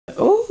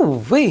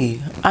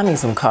Ooh-wee, I need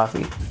some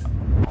coffee.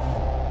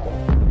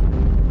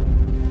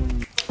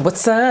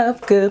 What's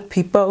up, good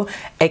people,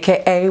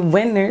 aka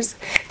winners?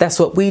 That's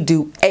what we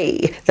do,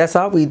 that's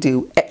all we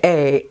do,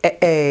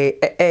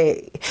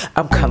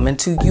 I'm coming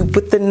to you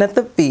with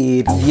another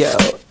video,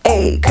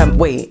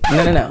 wait,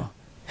 no.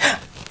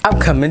 I'm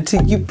coming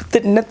to you with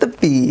another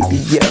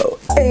video,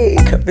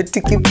 coming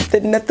to you with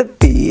another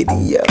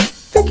video.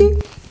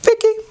 Vicky.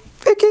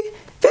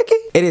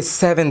 It is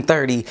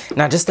 7:30.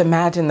 Now just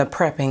imagine the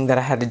prepping that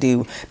I had to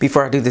do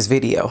before I do this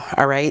video,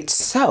 all right?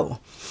 So,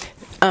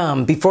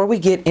 before we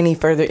get any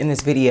further in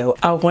this video,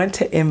 I want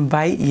to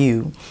invite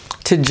you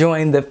to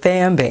join the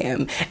Fam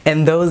Bam.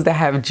 And those that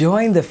have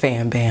joined the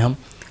Fam Bam,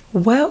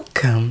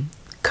 welcome.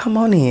 Come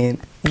on in.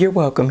 You're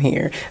welcome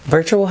here.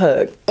 Virtual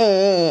hug.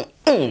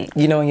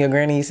 You know when your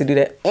granny used to do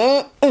that?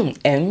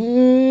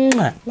 And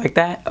like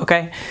that,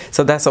 okay?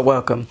 So that's a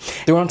welcome.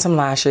 Threw on some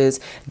lashes,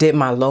 did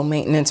my low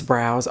maintenance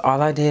brows.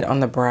 All I did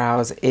on the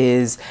brows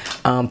is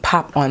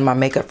pop on my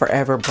Makeup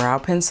Forever brow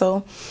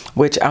pencil,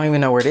 which I don't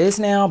even know where it is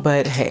now,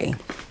 but hey,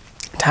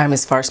 time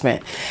is far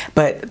spent.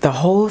 But the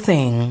whole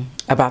thing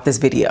about this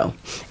video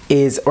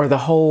is, or the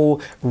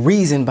whole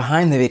reason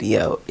behind the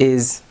video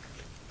is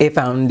a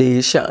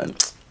foundation.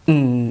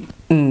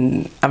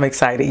 I'm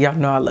excited. Y'all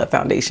know I love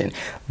foundation.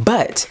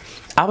 But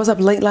I was up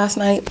late last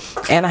night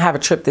and I have a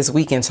trip this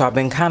weekend. So I've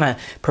been kind of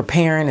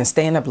preparing and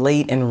staying up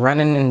late and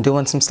running and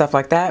doing some stuff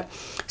like that.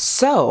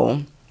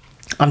 So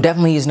I'm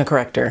definitely using a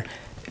corrector.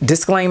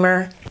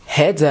 Disclaimer,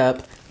 heads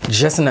up,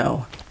 just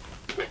know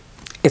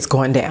it's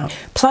going down.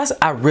 Plus,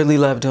 I really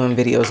love doing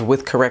videos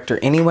with corrector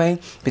anyway,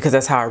 because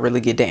that's how I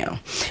really get down.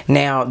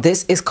 Now,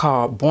 this is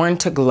called Born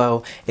to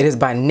Glow. It is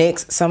by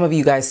NYX. Some of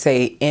you guys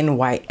say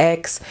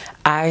NYX.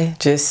 I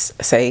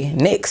just say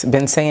NYX.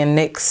 Been saying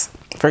NYX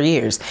for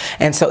years.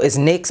 And so it's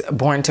NYX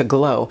Born to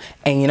Glow.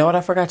 And you know what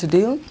I forgot to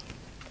do?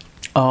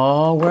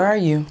 Oh, where are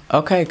you?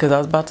 Okay, because I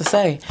was about to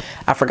say,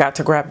 I forgot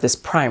to grab this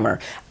primer.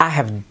 I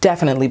have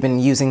definitely been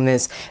using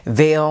this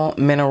Veil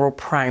Mineral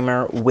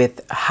Primer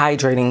with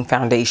hydrating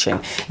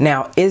foundation.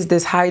 Now, is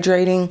this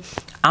hydrating?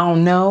 I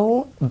don't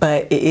know,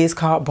 but it is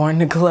called Born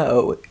to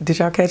Glow. Did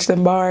y'all catch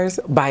them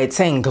bars? By it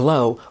saying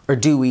glow or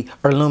dewy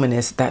or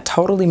luminous, that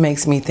totally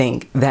makes me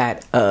think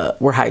that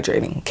we're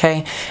hydrating,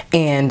 okay?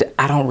 And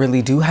I don't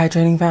really do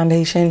hydrating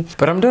foundation,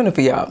 but I'm doing it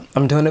for y'all.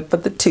 I'm doing it for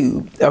the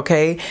tube,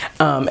 okay?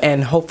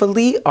 And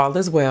hopefully all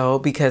is well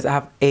because I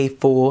have a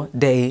full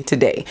day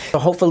today. So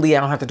hopefully I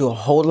don't have to do a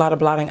whole lot of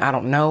blotting. I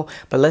don't know,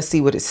 but let's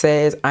see what it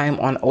says. I am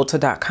on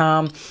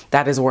Ulta.com.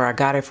 That is where I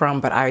got it from,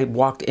 but I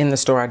walked in the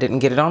store. I didn't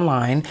get it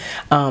online.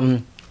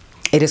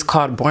 It is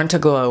called Born to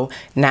Glow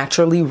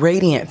Naturally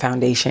Radiant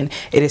Foundation.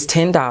 It is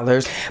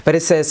 $10, but it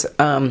says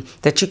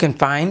that you can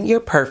find your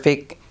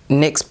perfect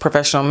NYX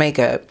professional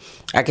makeup.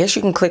 I guess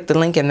you can click the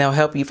link and they'll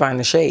help you find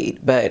the shade,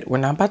 but we're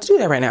not about to do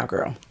that right now,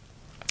 girl.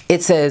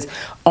 It says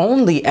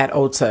only at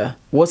Ulta.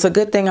 Well, it's a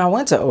good thing I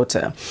went to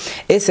Ulta.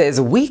 It says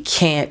we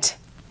can't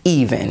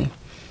even.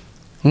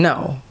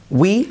 No,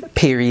 we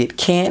period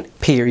can't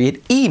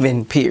period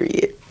even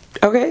period.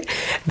 Okay,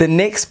 the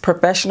NYX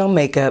Professional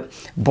Makeup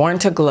Born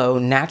to Glow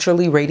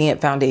Naturally Radiant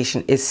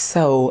Foundation is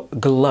so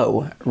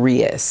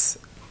glorious.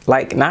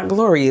 Like, not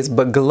glorious,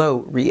 but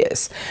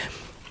glorious.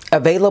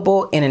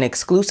 Available in an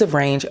exclusive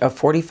range of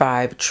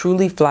 45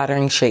 truly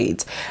flattering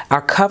shades.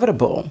 Our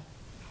covetable,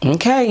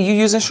 okay, you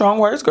using strong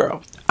words,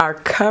 girl. Our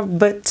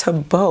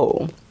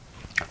covetable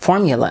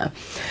formula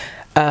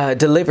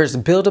delivers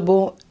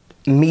buildable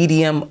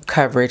medium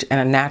coverage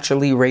and a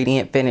naturally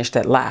radiant finish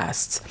that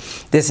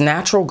lasts. This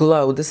natural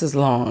glow, this is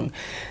long.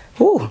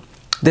 Ooh.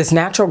 This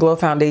natural glow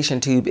foundation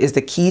tube is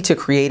the key to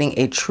creating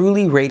a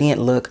truly radiant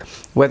look,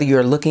 whether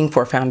you're looking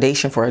for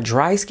foundation for a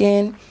dry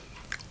skin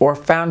or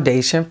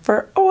foundation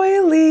for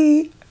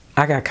oily.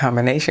 I got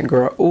combination,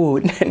 girl.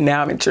 Ooh,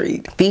 now I'm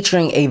intrigued.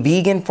 Featuring a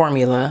vegan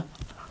formula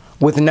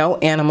with no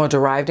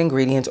animal-derived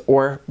ingredients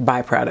or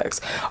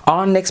byproducts.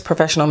 All NYX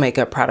professional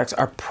makeup products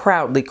are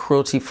proudly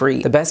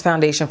cruelty-free. The best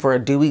foundation for a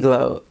dewy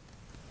glow.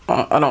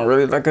 I don't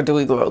really like a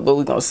dewy glow, but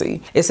we're gonna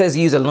see. It says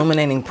use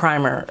illuminating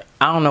primer.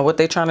 I don't know what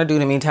they're trying to do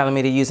to me, telling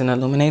me to use an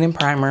illuminating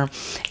primer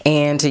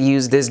and to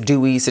use this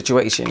dewy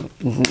situation.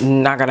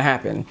 Not gonna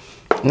happen.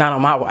 Not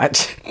on my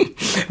watch.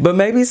 But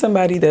maybe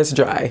somebody that's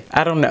dry.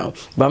 I don't know,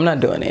 but I'm not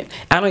doing it.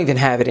 I don't even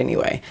have it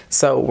anyway.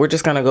 So we're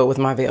just gonna go with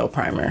my Veil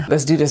primer.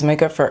 Let's do this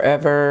Makeup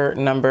Forever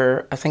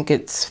number, I think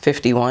it's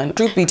 51.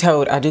 Truth be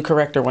told, I do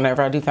corrector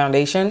whenever I do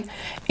foundation.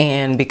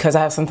 And because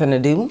I have something to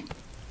do,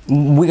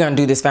 we're gonna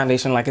do this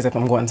foundation like as if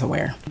I'm going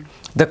somewhere.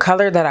 The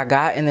color that I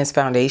got in this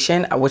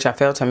foundation, which I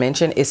failed to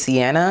mention, is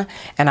Sienna.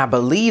 And I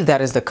believe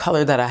that is the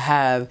color that I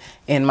have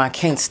in my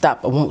Can't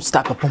Stop, I Won't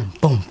Stop, a Boom,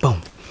 Boom,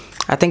 Boom.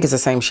 I think it's the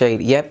same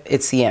shade. Yep,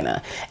 it's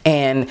Sienna.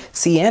 And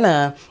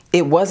Sienna,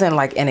 it wasn't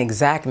like an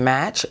exact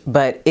match,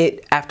 but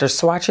it, after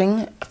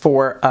swatching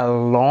for a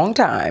long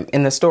time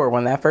in the store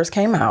when that first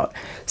came out,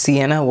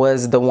 Sienna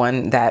was the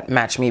one that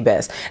matched me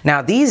best.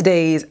 Now these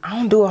days, I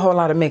don't do a whole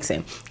lot of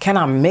mixing. Can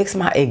I mix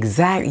my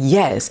exact?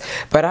 Yes,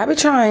 but I be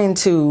trying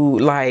to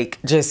like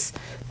just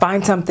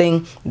find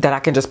something that I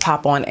can just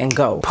pop on and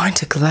go. Born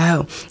to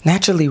Glow,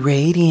 Naturally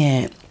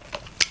Radiant.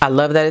 I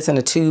love that it's in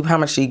a tube. How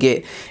much do you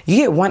get? You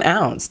get 1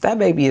 ounce. That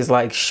baby is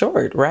like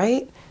short,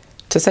 right?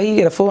 To say you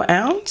get a full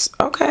ounce?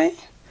 Okay.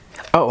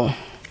 Oh,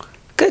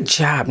 good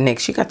job,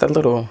 NYX. You got the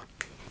little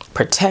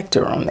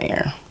protector on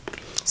there,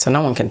 so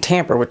no one can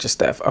tamper with your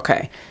stuff.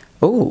 Okay.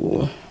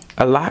 Ooh,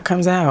 a lot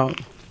comes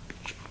out.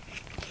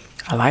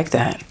 I like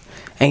that.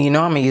 And you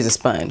know I'm gonna use a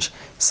sponge.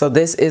 So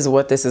this is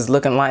what this is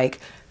looking like.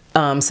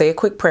 Say a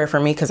quick prayer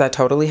for me because I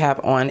totally have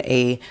on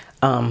a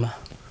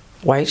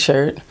white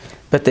shirt.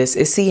 But this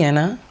is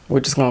Sienna.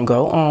 We're just gonna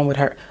go on with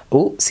her.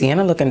 Ooh,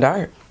 Sienna looking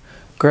dark.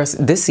 Girl,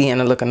 this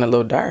Sienna looking a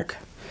little dark.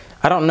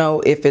 I don't know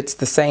if it's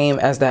the same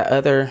as that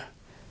other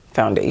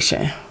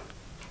foundation.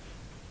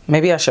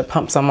 Maybe I should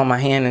pump some on my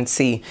hand and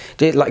see.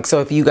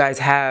 So if you guys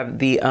have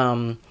the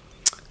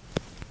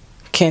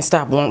Can't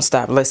Stop, Won't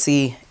Stop, let's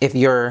see if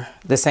you're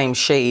the same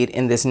shade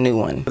in this new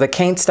one. The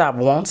Can't Stop,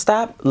 Won't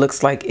Stop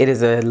looks like it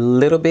is a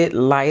little bit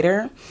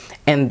lighter,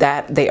 and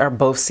that they are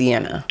both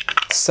Sienna.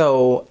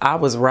 So I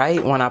was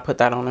right when I put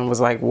that on and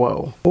was like,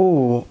 whoa.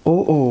 Ooh,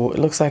 ooh, ooh, it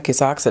looks like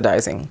it's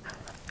oxidizing.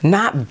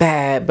 Not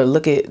bad, but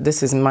look at,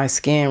 this is my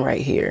skin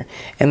right here.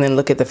 And then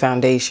look at the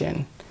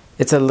foundation.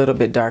 It's a little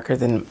bit darker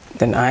than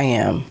I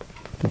am,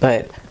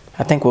 but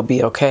I think we'll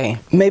be okay.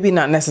 Maybe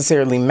not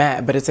necessarily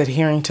matte, but it's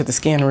adhering to the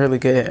skin really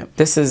good.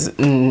 This is,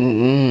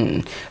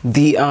 the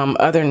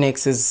other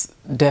NYX is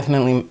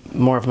definitely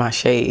more of my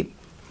shade.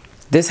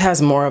 This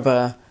has more of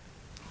a,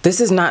 this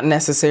is not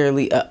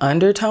necessarily an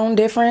undertone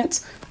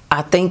difference.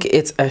 I think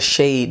it's a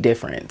shade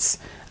difference.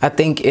 I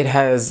think it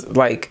has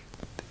like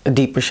a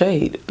deeper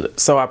shade.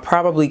 So I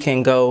probably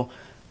can go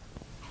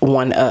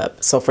 1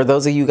 up. So for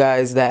those of you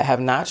guys that have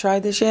not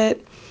tried this yet,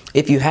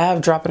 if you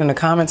have, drop it in the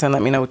comments and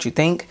let me know what you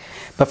think.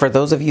 But for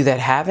those of you that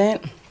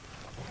haven't,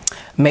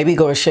 maybe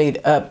go a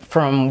shade up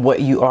from what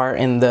you are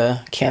in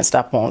the Can't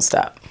Stop, Won't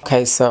Stop.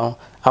 Okay, so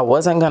I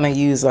wasn't gonna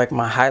use like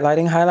my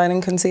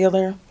highlighting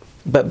concealer,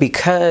 but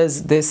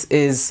because this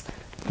is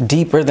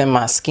deeper than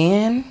my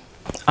skin,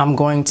 I'm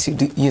going to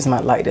use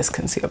my lightest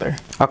concealer.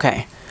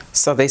 Okay,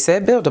 so they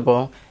said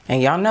buildable, and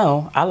y'all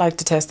know I like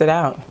to test it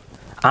out.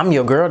 I'm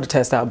your girl to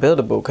test out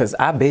buildable because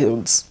I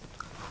builds.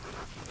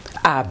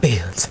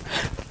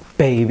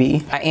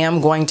 Baby. I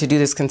am going to do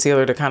this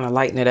concealer to kind of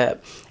lighten it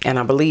up, and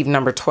I believe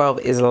number 12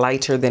 is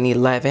lighter than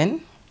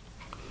 11.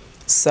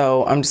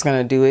 So I'm just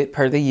gonna do it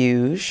per the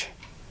usual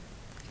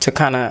to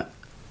kind of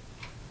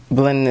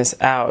blend this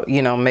out,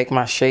 you know, make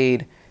my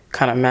shade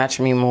kind of match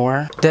me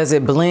more. Does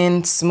it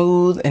blend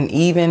smooth and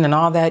even and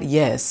all that?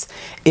 Yes.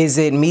 Is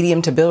it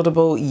medium to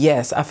buildable?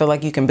 Yes. I feel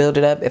like you can build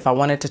it up. If I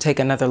wanted to take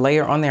another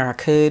layer on there, I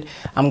could.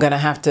 I'm gonna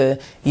have to,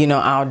 you know,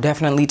 I'll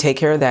definitely take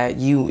care of that.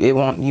 You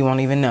won't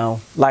even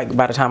know, like,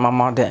 by the time I'm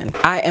all done.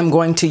 I am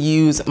going to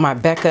use my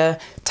Becca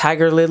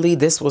Tiger Lily.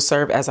 This will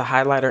serve as a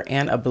highlighter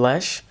and a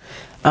blush.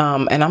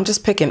 And I'm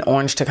just picking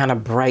orange to kind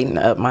of brighten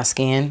up my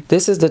skin.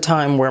 This is the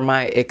time where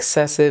my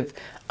excessive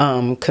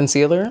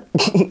concealer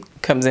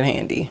comes in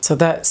handy. So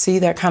that, see,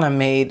 that kind of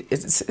made,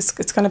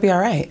 it's gonna be all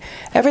right.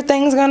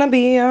 Everything's gonna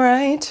be all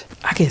right.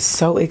 I get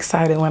so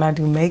excited when I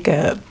do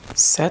makeup.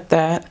 Set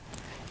that,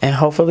 and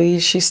hopefully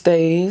she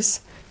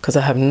stays, because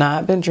I have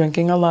not been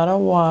drinking a lot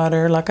of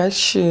water like I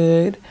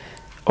should,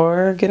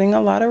 or getting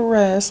a lot of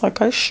rest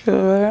like I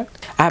should.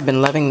 I've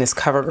been loving this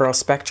CoverGirl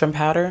Spectrum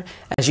powder.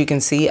 As you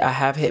can see, I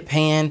have hit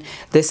pan.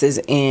 This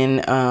is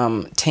in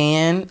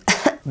tan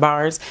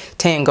bars,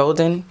 tan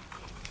golden.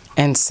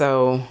 And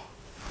so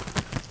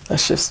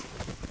let's just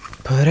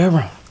put her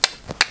on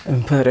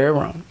and put her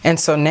on. And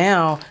so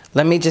now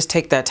let me just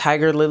take that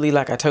Tiger Lily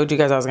like I told you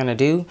guys I was gonna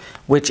do,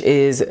 which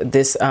is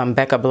this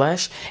Becca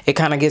blush. It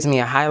kind of gives me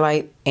a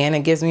highlight and it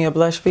gives me a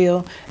blush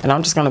feel. And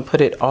I'm just gonna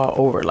put it all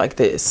over like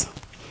this.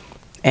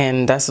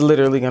 And that's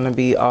literally gonna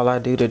be all I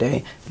do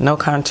today. No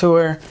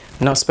contour,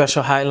 no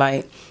special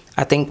highlight.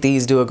 I think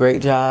these do a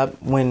great job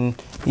when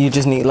you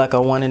just need like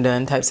a one and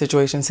done type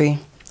situation, see?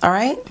 All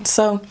right,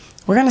 so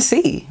we're gonna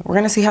see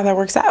how that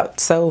works out.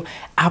 So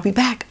I'll be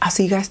back. I'll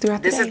see you guys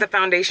throughout the day. This is the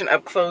foundation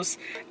up close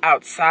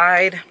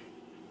outside.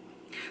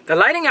 The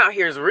lighting out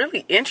here is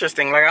really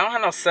interesting. Like, I don't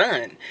have no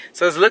sun,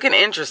 so it's looking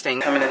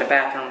interesting. Coming in the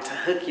bathroom to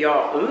hook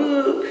y'all.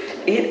 Ooh,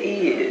 it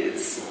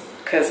is,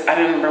 because I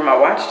didn't bring my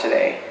watch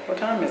today. What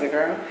time is it,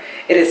 girl?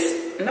 It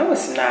is, no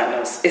it's not, no,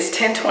 it's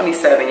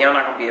 10:27. Y'all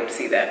not gonna be able to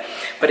see that,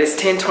 but it's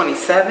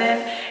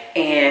 10:27.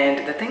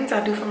 And the things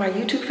I do for my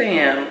YouTube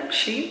fam,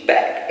 she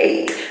back.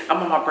 Hey, I'm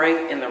on my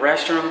break in the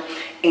restroom,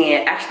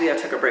 and actually I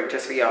took a break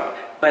just for y'all.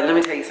 But let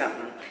me tell you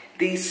something.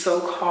 These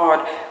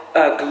so-called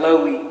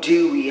glowy,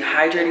 dewy,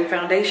 hydrating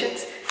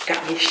foundations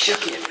got me shook.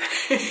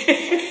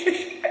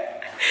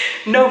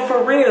 No,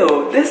 for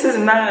real. This is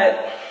not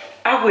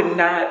I would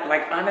not,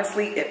 like,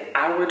 honestly, if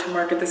I were to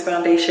market this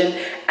foundation,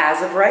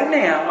 as of right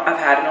now, I've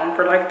had it on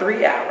for like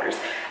 3 hours.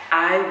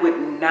 I would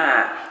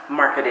not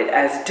market it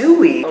as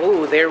dewy.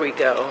 Oh, there we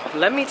go.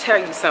 Let me tell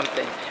you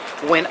something.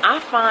 When I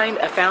find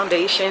a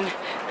foundation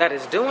that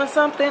is doing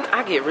something,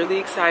 I get really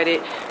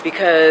excited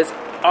because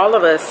all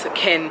of us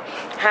can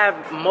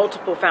have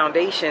multiple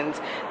foundations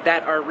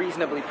that are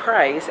reasonably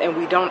priced, and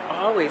we don't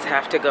always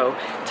have to go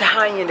to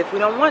high end if we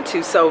don't want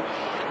to. So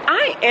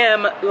I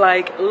am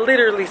like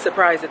literally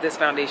surprised at this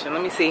foundation.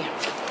 Let me see.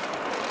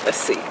 Let's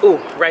see. Ooh,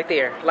 right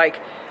there. Like,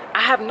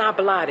 I have not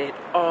blotted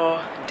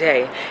all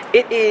day.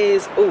 It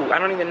is, ooh, I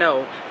don't even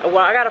know. Well,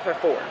 I got up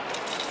at 4.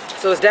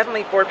 So it's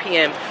definitely 4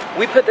 p.m.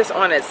 We put this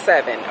on at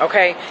 7,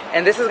 okay?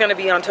 And this is gonna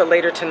be until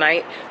later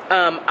tonight.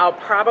 I'll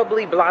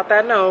probably blot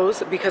that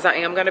nose because I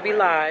am gonna be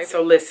live.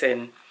 So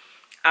listen,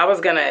 I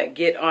was gonna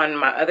get on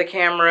my other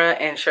camera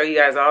and show you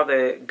guys all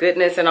the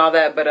goodness and all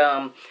that, but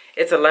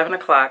it's 11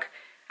 o'clock.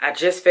 I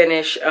just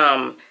finished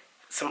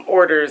some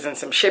orders and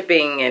some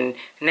shipping, and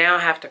now I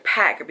have to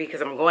pack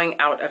because I'm going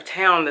out of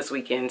town this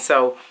weekend.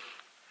 So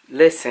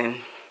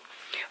listen,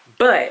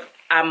 but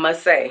I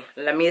must say,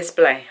 let me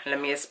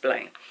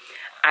explain.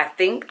 I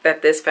think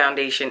that this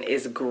foundation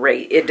is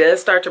great. It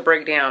does start to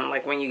break down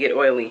like when you get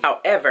oily.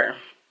 However,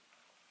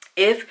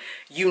 if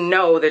you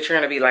know that you're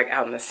going to be like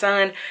out in the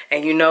sun,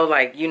 and you know,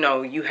 like, you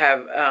know, you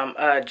have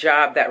a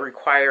job that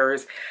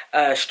requires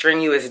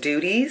strenuous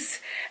duties,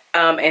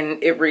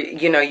 and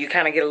you know, you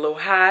kind of get a little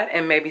hot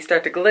and maybe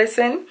start to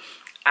glisten,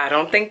 I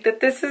don't think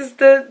that this is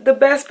the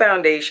best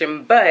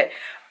foundation. But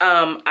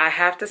I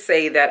have to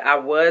say that I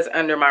was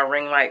under my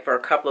ring light for a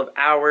couple of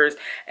hours,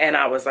 and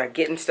I was like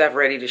getting stuff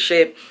ready to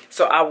ship.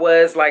 So I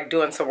was like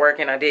doing some work,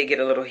 and I did get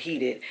a little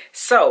heated.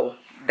 So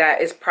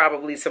that is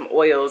probably some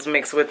oils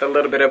mixed with a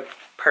little bit of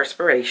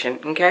perspiration,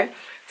 okay?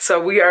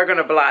 So we are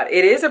gonna blot.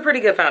 It is a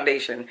pretty good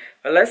foundation,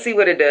 but let's see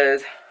what it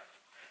does.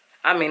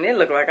 I mean, it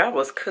looked like I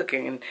was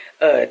cooking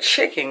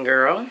chicken,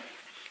 girl.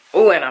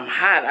 Oh, and I'm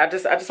hot. I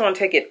just want to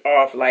take it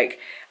off. Like,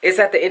 it's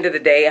at the end of the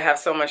day. I have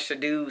so much to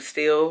do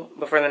still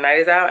before the night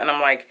is out, and I'm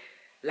like,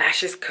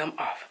 lashes come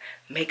off,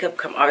 makeup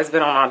come off. It's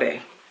been on all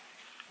day.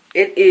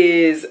 It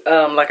is,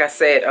 like I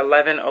said,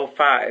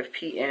 11:05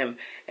 p.m.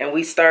 and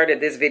we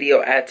started this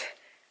video at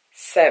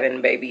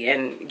 7, baby,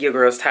 and your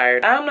girl's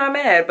tired. I'm not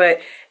mad,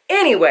 but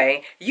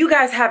anyway, you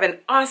guys have an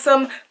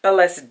awesome,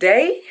 blessed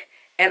day,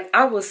 and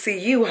I will see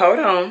you, hold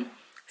on,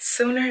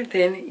 sooner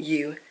than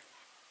you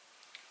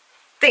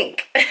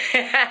think.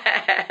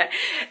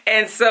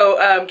 And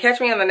so catch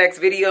me on the next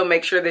video.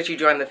 Make sure that you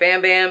join the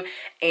fam bam,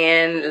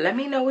 and let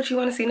me know what you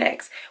want to see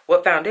next.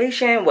 What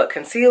foundation, what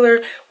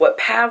concealer, what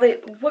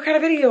palette, what kind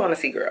of video you want to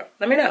see, girl.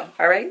 Let me know.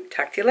 All right,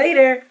 talk to you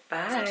later.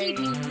 Bye.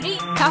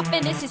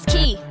 Confidence is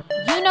key,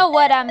 you know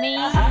what I mean.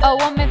 A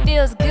woman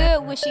feels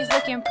good when she's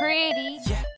looking pretty.